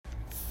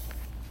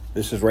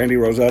This is Randy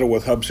Rosetta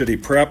with Hub City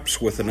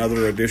Preps with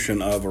another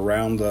edition of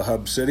Around the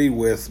Hub City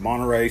with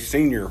Monterey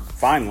senior,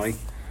 finally,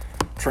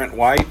 Trent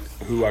White,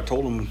 who I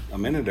told him a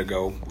minute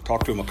ago,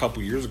 talked to him a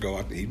couple years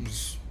ago. He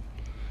was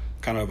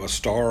kind of a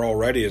star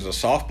already as a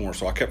sophomore,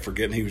 so I kept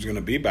forgetting he was going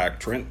to be back.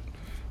 Trent,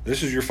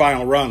 this is your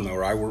final run, though,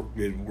 right?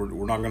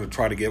 We're not going to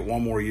try to get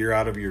one more year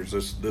out of yours.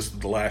 This is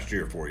the last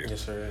year for you.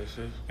 Yes, sir. Yes,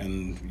 sir.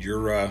 And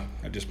you're, I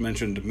just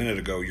mentioned a minute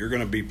ago, you're going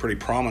to be pretty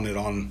prominent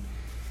on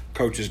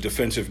coach's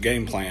defensive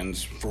game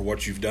plans for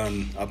what you've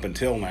done up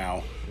until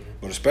now,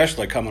 but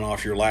especially coming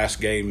off your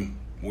last game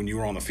when you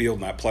were on the field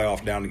in that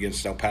playoff down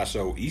against El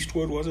Paso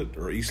Eastwood, was it,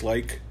 or East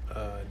Lake?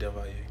 Del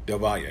Valle. Del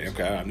Valle,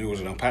 okay. I knew it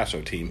was an El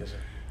Paso team. Yes, sir.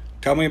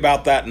 Tell me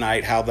about that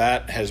night, how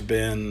that has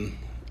been,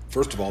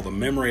 first of all, the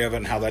memory of it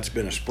and how that's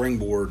been a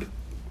springboard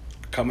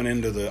coming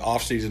into the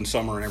off-season,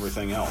 summer, and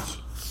everything else.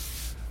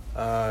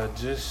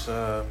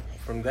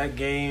 From that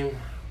game,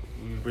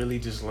 we really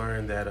just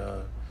learned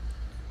that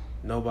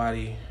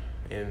nobody,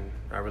 and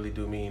I really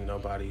do mean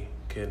nobody,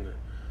 can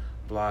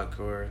block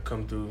or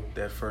come through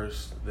that front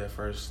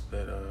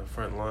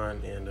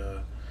line and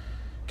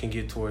can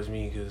get towards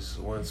me, because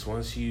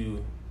once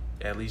you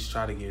at least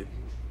try to get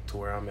to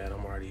where I'm at,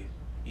 I'm already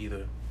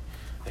either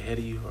ahead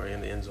of you or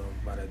in the end zone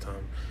by that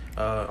time.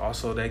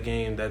 Also, that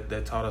game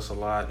that taught us a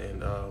lot,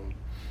 and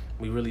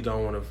we really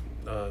don't want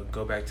to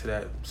go back to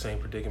that same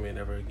predicament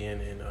ever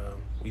again. And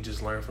we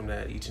just learn from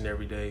that each and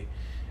every day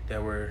that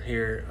we're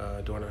here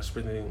doing our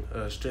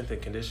strength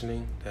and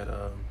conditioning, that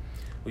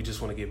we just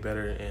want to get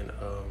better and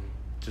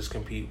just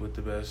compete with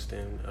the best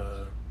and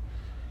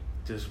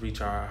just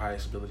reach our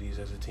highest abilities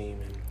as a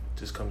team and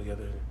just come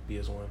together and be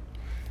as one.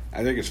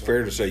 I think it's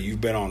fair to say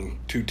you've been on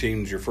two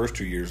teams your first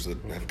 2 years that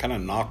have kind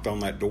of knocked on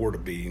that door to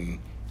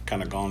being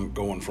kind of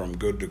going from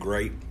good to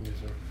great. Yes,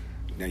 sir.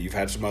 Now, you've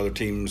had some other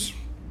teams,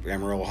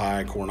 Amarillo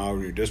High, Coronado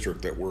in your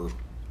district, that were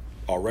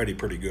already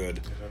pretty good.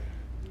 Yes, sir.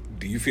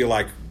 Do you feel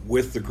like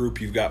with the group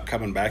you've got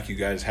coming back, you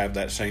guys have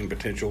that same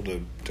potential to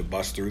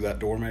bust through that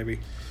door maybe?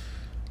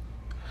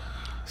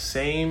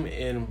 Same,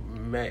 and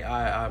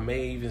I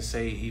may even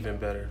say even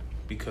better,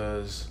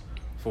 because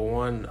for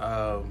one,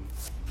 our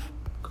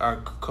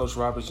Coach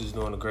Roberts is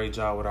doing a great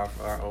job with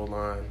our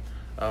O-line.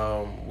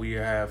 We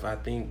have, I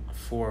think,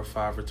 4 or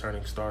 5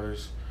 returning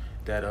starters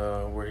that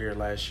were here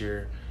last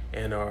year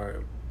and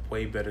are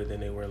way better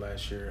than they were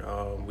last year.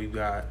 We've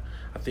got,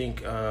 I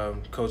think,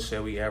 Coach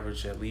said we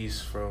average at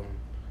least from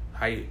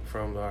height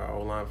from our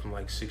O-line from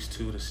like 6'2"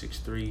 to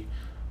 6'3",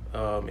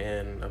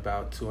 and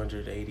about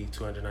 280,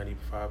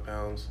 295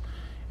 pounds.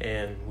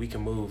 And we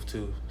can move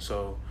too.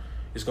 So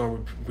it's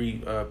going to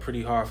be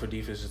pretty hard for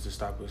defenses to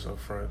stop us up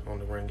front on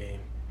the run game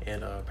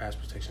and pass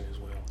protection as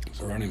well.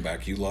 So, running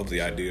back, you love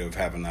the idea of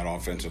having that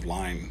offensive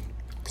line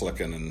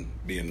clicking and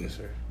being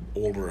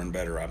older and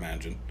better, I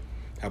imagine.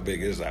 How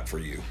big is that for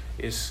you?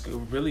 It's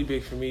really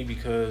big for me,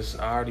 because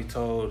I already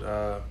told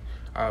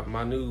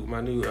my new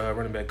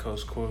running back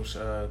coach,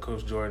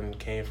 Coach Jordan,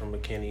 came from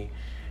McKinney,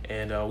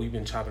 and we've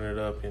been chopping it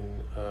up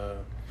and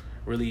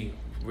really,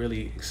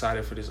 really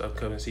excited for this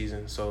upcoming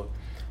season. So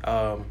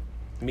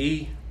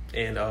me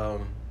and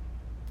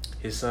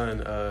his son,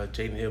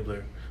 Jaden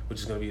Hibbler, which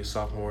is going to be a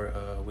sophomore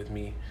with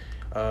me,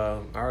 I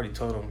already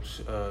told him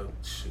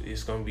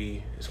it's gonna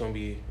be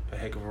a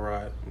heck of a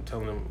ride. I'm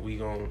telling him we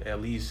gonna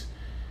at least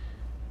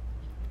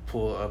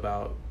pull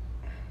about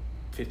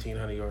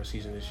 1,500 yard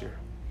season this year,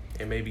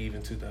 and maybe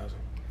even 2,000.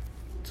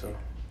 So,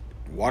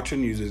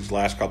 watching you these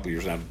last couple of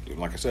years, now,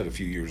 like I said, a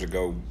few years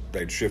ago,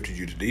 they'd shifted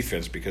you to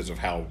defense because of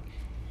how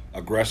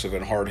aggressive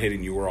and hard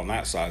hitting you were on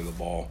that side of the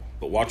ball.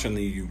 But watching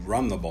you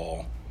run the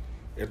ball,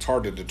 it's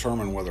hard to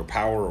determine whether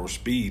power or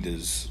speed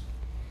is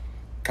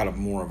kind of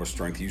more of a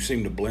strength. You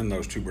seem to blend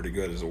those two pretty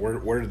good.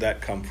 Where did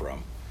that come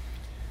from?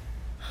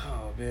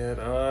 Oh man,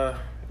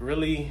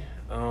 really,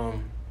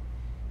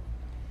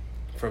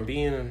 from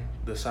being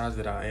the size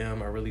that I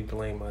am, I really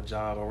blame my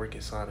job. I work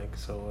at Sonic,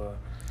 so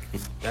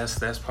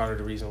that's part of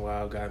the reason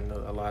why I've gotten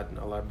a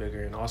lot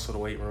bigger. And also the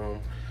weight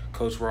room.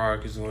 Coach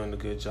Rourke is doing a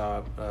good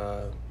job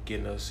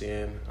getting us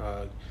in,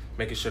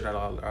 making sure that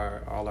all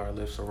our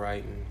lifts are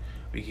right, and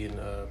we can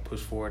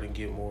push forward and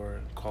get more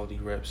quality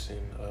reps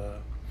and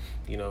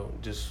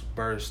just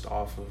burst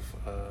off of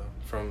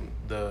from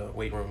the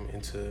weight room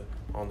into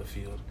on the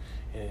field.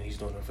 And he's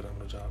doing a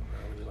phenomenal job. I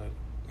really like it.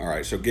 All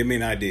right, so give me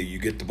an idea. You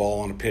get the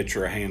ball on a pitch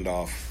or a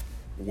handoff.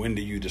 When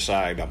do you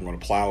decide I'm going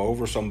to plow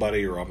over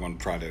somebody or I'm going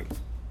to try to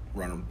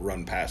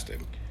run past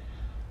him?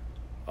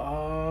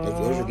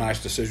 Those are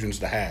nice decisions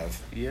to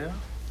have. Yeah.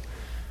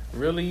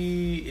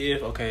 Really,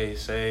 if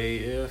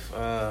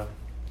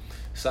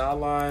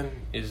sideline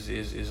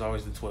is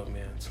always the 12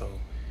 man. So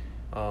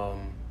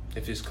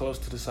if it's close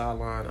to the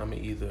sideline, I'm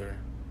going to either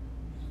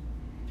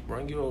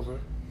run you over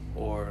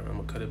or I'm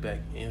going to cut it back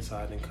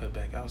inside and cut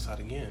back outside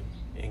again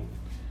and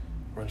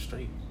run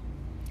straight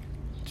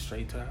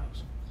to the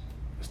house.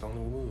 That's the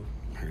only move.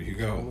 There you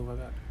That's go. the only move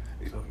I got.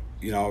 So.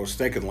 I was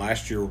thinking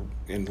last year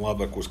in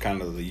Lubbock was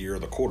kind of the year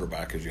of the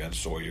quarterback, because you had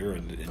Sawyer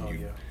and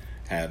you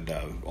had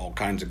all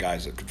kinds of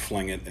guys that could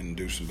fling it and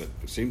do some. But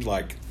it seems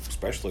like,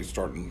 especially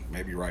starting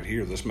maybe right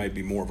here, this may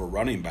be more of a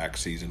running back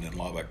season in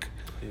Lubbock.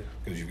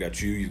 Because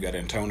you've got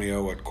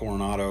Antonio at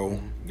Coronado,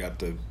 you got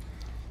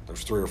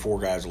there's 3 or 4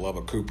 guys at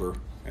Lubbock Cooper,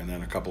 and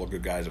then a couple of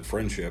good guys at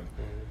Friendship.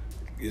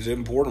 Is it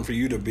important for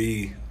you to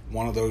be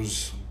one of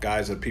those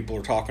guys that people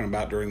are talking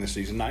about during the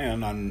season?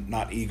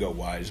 Not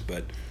ego-wise,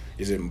 but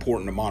is it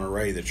important to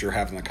Monterey that you're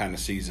having the kind of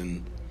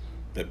season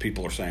that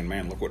people are saying,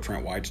 man, look what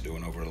Trent White's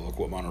doing over there, look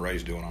what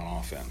Monterey's doing on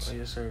offense? Oh,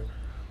 yes, sir.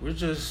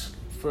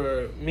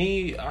 For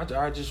me,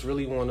 I just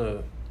really want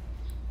to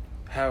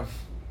have,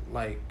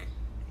 I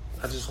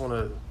just want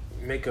to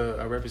make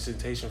a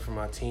representation for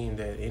my team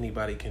that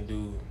anybody can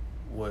do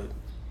what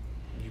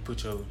you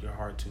put your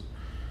heart to.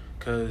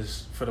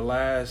 Because for the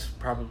last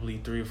probably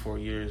 3 or 4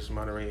 years,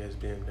 Monterey has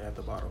been at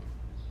the bottom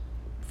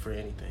for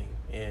anything.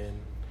 And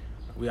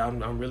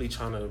I'm really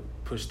trying to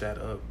push that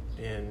up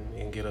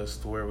and get us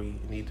to where we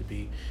need to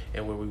be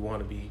and where we want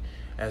to be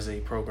as a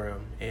program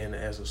and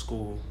as a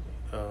school.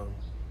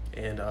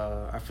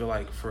 I feel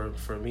like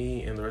for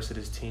me and the rest of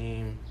this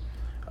team,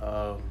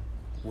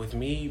 with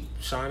me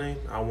shining,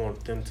 I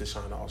want them to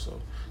shine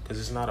also. Because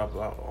it's not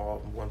about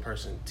all one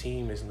person.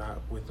 Team is not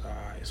with the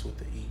I, it's with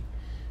the E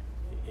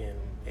and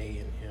A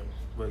and M.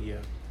 But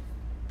yeah,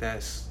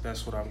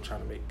 that's what I'm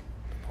trying to make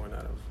a point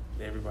out of.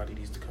 Everybody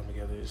needs to come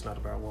together. It's not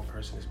about one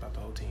person, it's about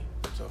the whole team.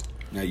 So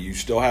now you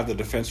still have the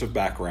defensive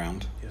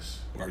background. Yes.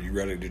 Are you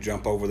ready to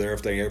jump over there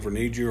if they ever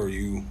need you, or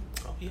you?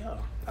 Oh yeah,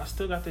 I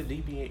still got the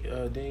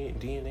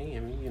DNA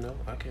in me. You know,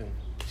 I can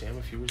jam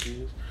a few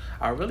receivers.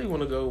 I really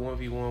want to go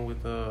 1v1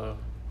 with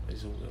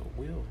is it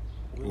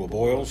Will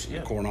Boyles?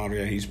 Yeah. Coronado.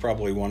 Yeah, he's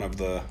probably one of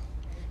the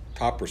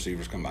top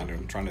receivers coming out.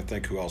 I'm trying to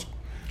think who else.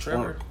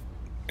 Trevor.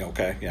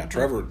 Okay, yeah,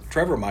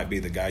 Trevor might be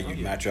the guy you'd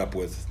match up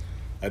with.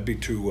 That'd be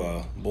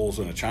 2 bulls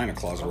in a china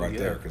closet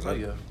there, because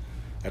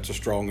that's a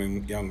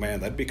strong young man.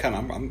 That'd be kind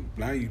of.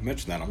 Now you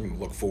mentioned that, I'm going to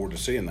look forward to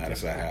seeing that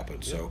if that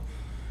happens. Yeah. So,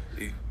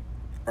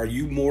 are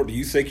you more? Do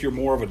you think you're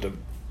more of a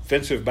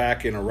defensive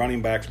back in a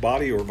running back's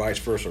body, or vice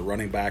versa,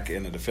 running back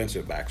in a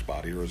defensive back's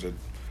body, or is it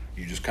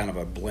you just kind of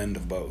a blend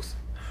of both?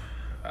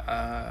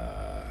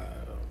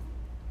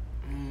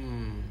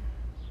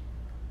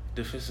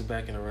 Defensive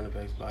back in a running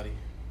back's body,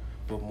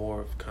 but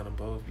more of kind of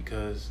both,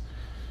 because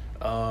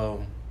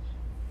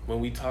when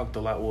we talked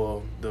a lot,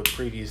 the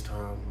previous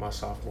time, my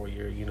sophomore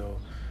year, you know,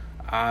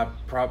 I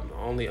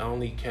probably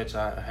only catch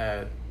I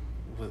had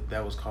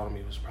that was calling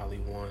me was probably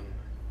one,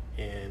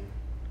 and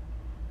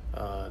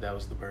that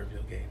was the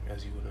Birdville game,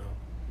 as you would know.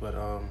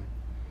 But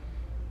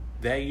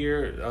that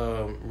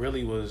year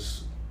really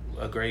was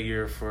a great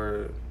year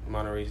for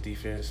Monterey's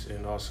defense,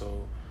 and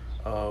also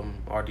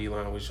our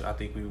D-line, which I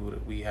think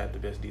we had the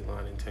best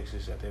D-line in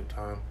Texas at that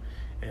time,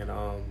 and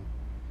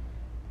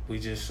we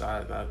just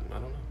I don't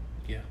know,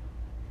 yeah.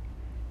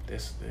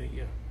 That's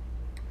yeah.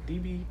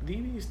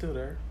 DB is still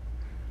there.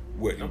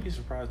 Don't be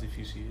surprised if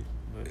you see it,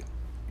 but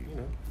you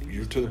know.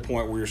 You're to the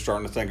point where you're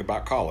starting to think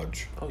about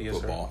college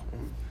football. Sir.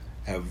 Mm-hmm.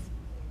 Have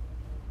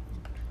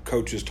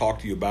coaches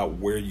talked to you about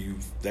where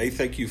they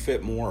think you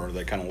fit more, or are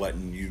they kind of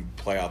letting you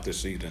play out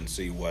this season and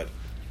see what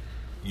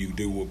you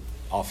do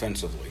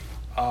offensively?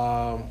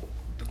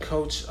 The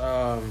coach,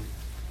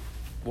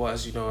 well,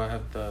 as you know, I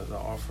have the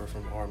offer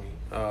from Army.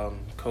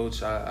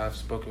 Coach, I've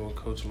spoken with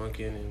Coach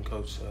Munkin and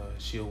Coach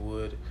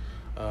Shieldwood,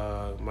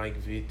 Mike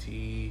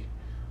Vitti,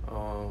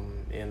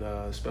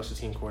 and special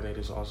team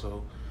coordinators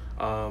also.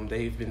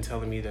 They've been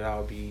telling me that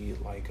I'll be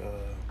like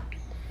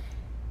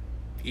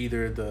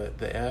either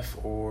the F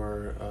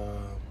or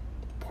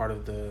part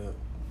of the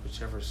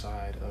whichever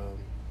side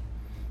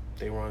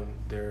they run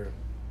their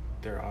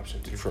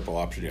option to. Triple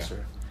option, yes,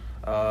 sir.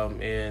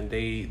 And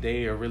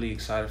they are really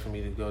excited for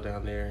me to go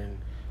down there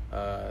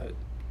and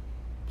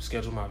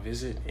schedule my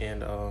visit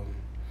and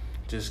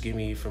just get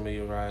me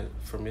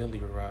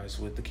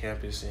familiarized with the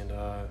campus and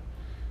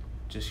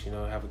just, you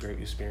know, have a great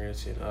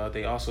experience. And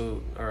they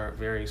also are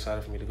very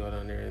excited for me to go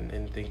down there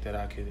and think that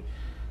I could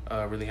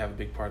really have a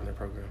big part in their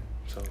program.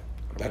 So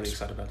I'm really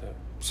excited about that.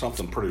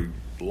 Something pretty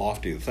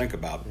lofty to think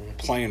about,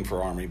 playing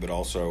for Army but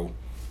also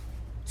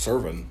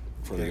serving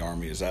for the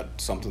Army. Is that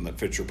something that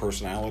fits your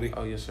personality?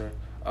 Oh, yes, sir.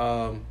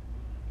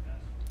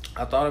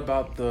 I thought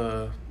about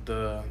the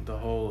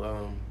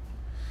whole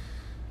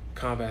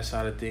combat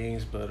side of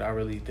things, but I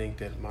really think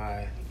that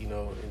my, you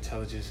know,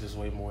 intelligence is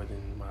way more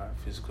than my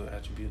physical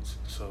attributes.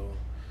 So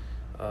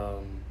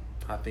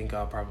I think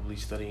I'll probably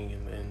studying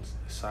in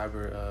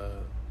cyber.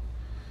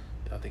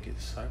 I think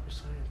it's cyber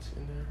science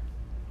in there.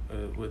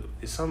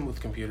 It's something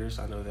with computers.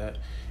 I know that,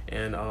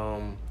 and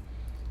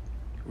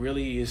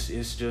really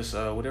it's just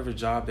whatever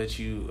job that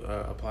you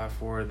apply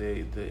for.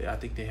 I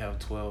think they have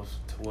 12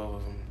 of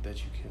them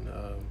that you can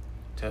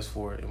test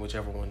for, and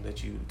whichever one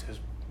that you test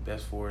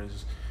best for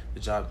is the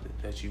job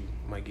that you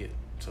might get.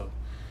 So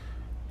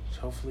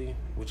hopefully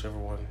whichever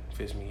one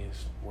fits me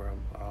is where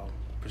I'll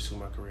pursue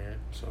my career.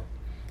 So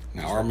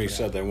now Army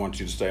said they want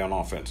you to stay on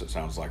offense, it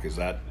sounds like.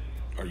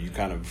 Are you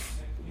kind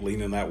of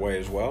leaning that way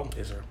as well?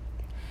 Yes, sir.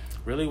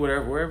 Really,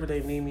 wherever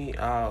they need me,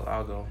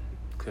 I'll go.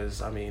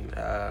 because I'm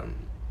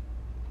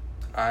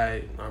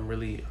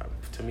really,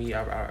 to me,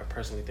 I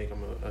personally think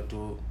I'm a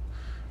dual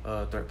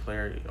threat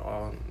player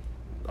on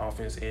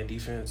offense and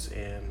defense,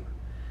 and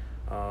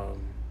I'll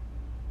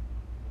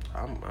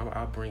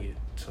bring it.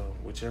 So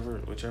whichever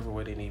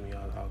way they need me,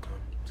 I'll come.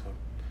 So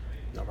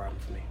no problem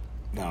for me.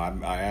 Now,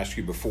 I asked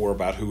you before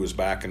about who was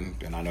back,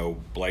 and I know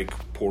Blake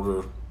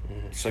Porter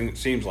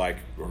seems like,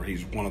 or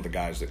he's one of the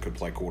guys that could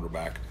play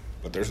quarterback,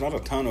 but there's not a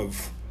ton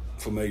of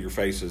familiar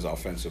faces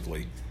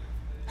offensively.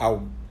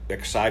 How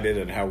excited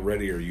and how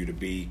ready are you to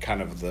be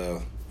kind of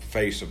the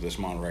face of this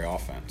Monterey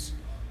offense?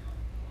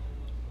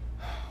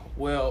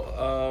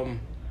 Well,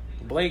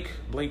 Blake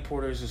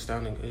Porter is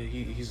astounding.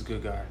 He's a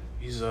good guy.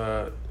 He's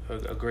a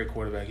great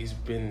quarterback. He's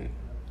been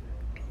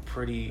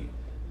pretty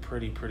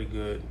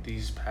good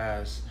these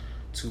past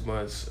 2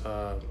 months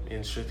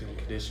in strength and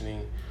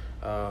conditioning,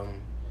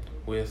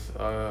 with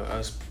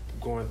us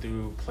going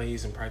through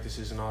plays and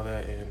practices and all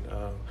that. And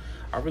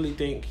I really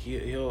think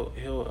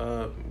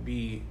he'll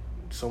be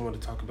someone to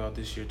talk about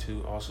this year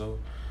too. Also,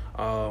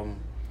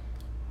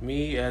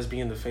 me as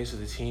being the face of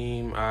the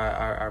team,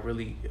 I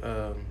really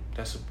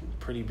that's a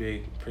pretty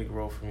big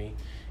role for me,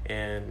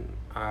 and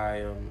I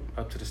am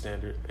up to the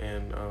standard,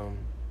 and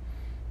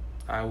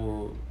I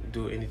will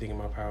do anything in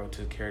my power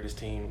to carry this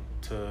team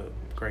to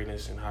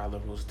greatness and higher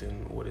levels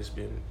than what it's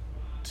been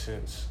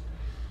since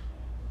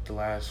the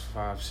last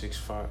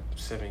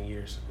 7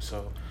 years.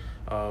 So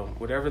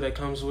whatever that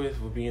comes with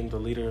being the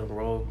leader and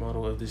role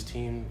model of this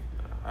team,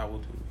 I will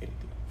do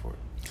anything for it.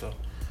 So,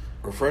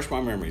 refresh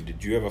my memory.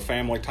 Did you have a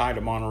family tie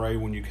to Monterey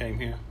when you came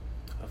here?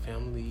 A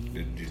family?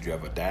 Did you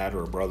have a dad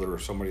or a brother or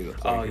somebody that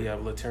played here? Yeah,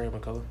 Laterry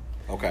McCullough.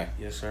 Okay.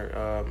 Yes,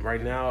 sir.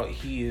 Right now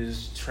he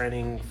is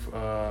training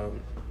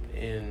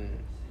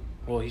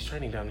he's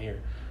training down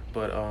here,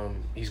 but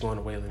he's going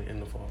to Wayland in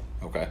the fall.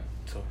 Okay.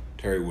 So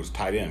Terry was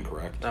tight end,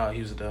 correct?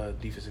 He was a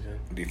defensive end.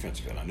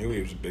 Defensive end. I knew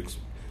he was a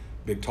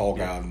big, tall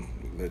guy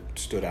that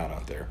stood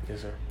out there.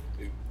 Yes, sir.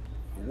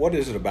 What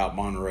is it about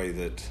Monterey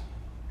that,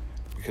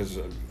 because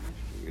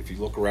if you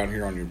look around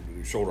here on your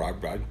shoulder,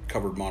 I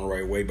covered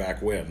Monterey way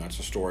back when. That's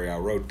a story I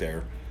wrote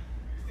there.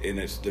 And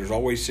there's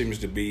always seems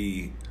to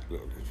be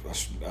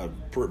a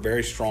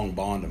very strong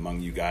bond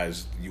among you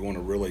guys. You want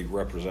to really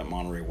represent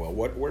Monterey well.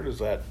 What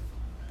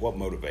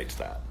motivates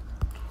that?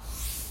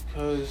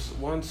 Because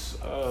once,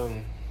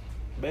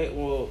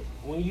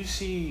 when you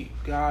see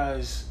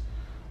guys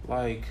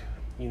like,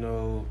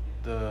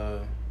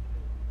 the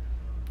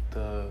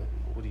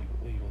what do you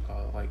want to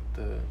call it? Like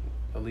the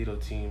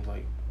Alito teams,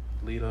 like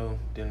Alito,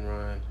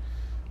 Denron,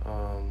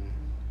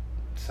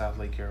 South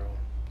Lake Carroll.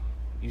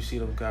 You see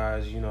those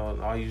guys,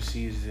 all you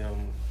see is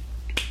them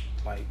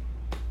like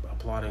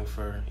applauding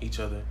for each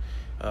other,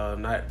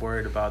 not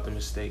worried about the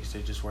mistakes.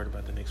 They're just worried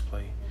about the next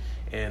play.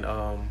 And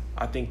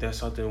I think that's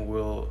something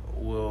will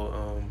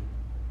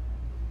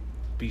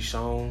be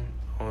shown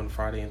on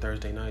Friday and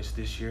Thursday nights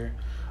this year.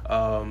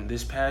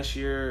 This past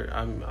year,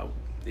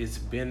 it's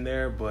been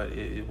there, but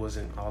it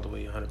wasn't all the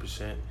way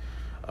 100%.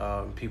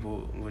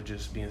 People were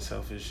just being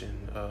selfish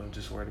and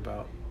just worried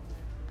about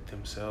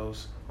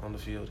themselves on the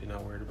field. They're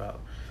not worried about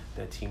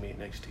that teammate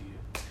next to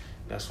you.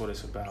 That's what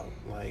it's about.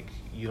 Like,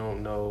 you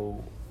don't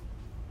know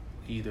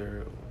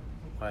either,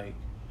 like,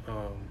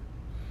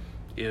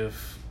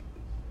 if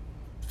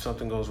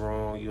something goes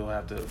wrong, you'll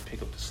have to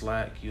pick up the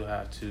slack. You'll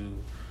have to,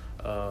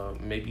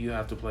 maybe you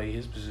have to play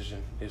his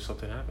position if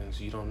something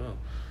happens. You don't know.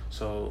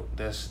 So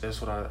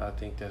that's what I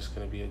think that's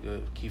going to be a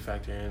good key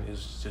factor in,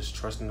 is just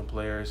trusting the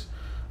players,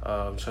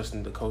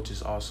 trusting the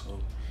coaches also,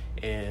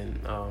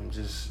 and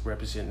just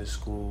representing the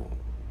school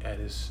at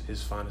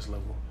his finest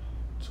level.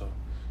 So,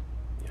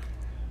 yeah.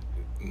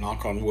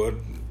 Knock on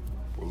wood,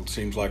 well, it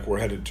seems like we're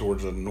headed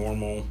towards a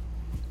normal,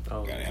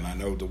 and I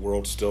know the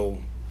world's still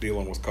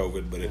dealing with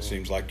COVID, but it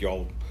seems like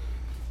y'all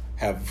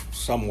have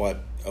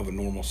somewhat of a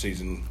normal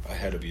season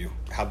ahead of you.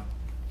 How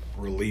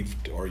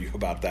relieved are you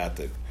about that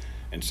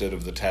instead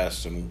of the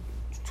test and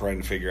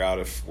trying to figure out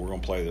if we're going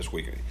to play this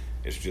week,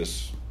 it's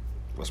just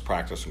let's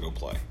practice and go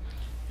play?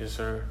 Yes,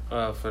 sir.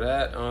 For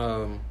that,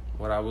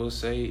 what I will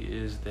say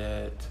is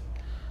that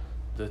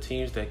the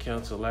teams that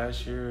canceled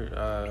last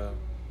year,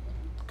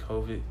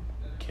 COVID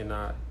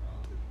cannot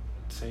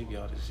save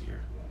y'all this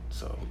year.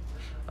 So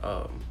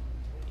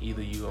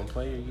either you're going to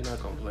play or you're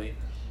not going to play.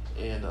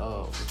 And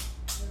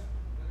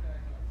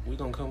we're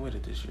going to come with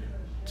it this year.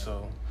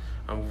 So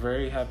I'm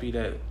very happy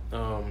that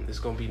it's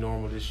going to be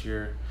normal this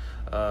year.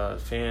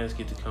 Fans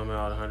get to come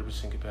out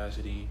 100%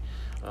 capacity.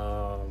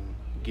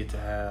 Get to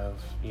have,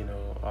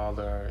 all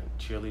our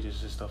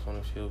cheerleaders and stuff on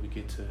the field. We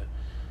get to,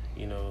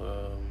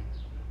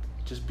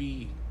 just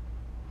be.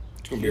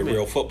 It's going to be a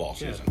real football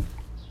season.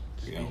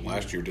 Yeah.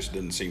 Last year just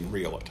didn't seem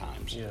real at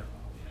times. Yeah.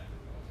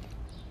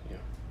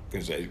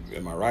 Because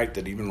am I right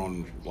that even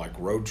on like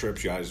road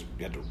trips, you guys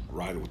had to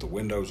ride with the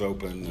windows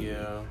open?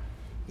 Yeah.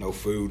 No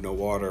food, no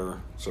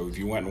water. So if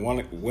you went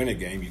and win a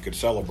game, you could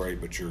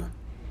celebrate, but your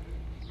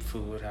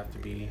food would have to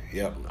be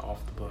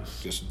off the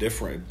bus. Just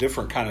different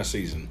kind of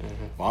season.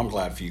 Mm-hmm. Well, I'm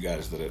glad for you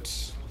guys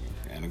that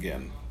and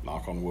again,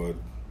 knock on wood,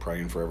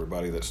 praying for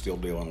everybody that's still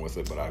dealing with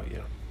it. But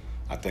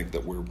I think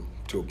that we're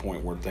to a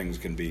point where things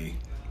can be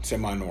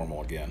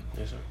semi-normal again.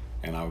 Yes, sir.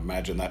 And I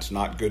imagine that's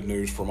not good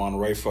news for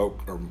Monterey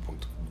folk, or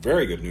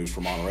very good news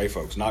for Monterey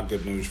folks. Not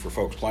good news for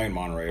folks playing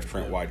Monterey if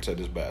Trent White said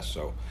his best.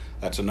 So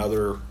that's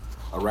another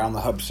Around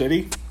the Hub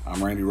City.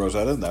 I'm Randy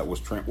Rosetta. That was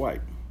Trent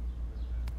White.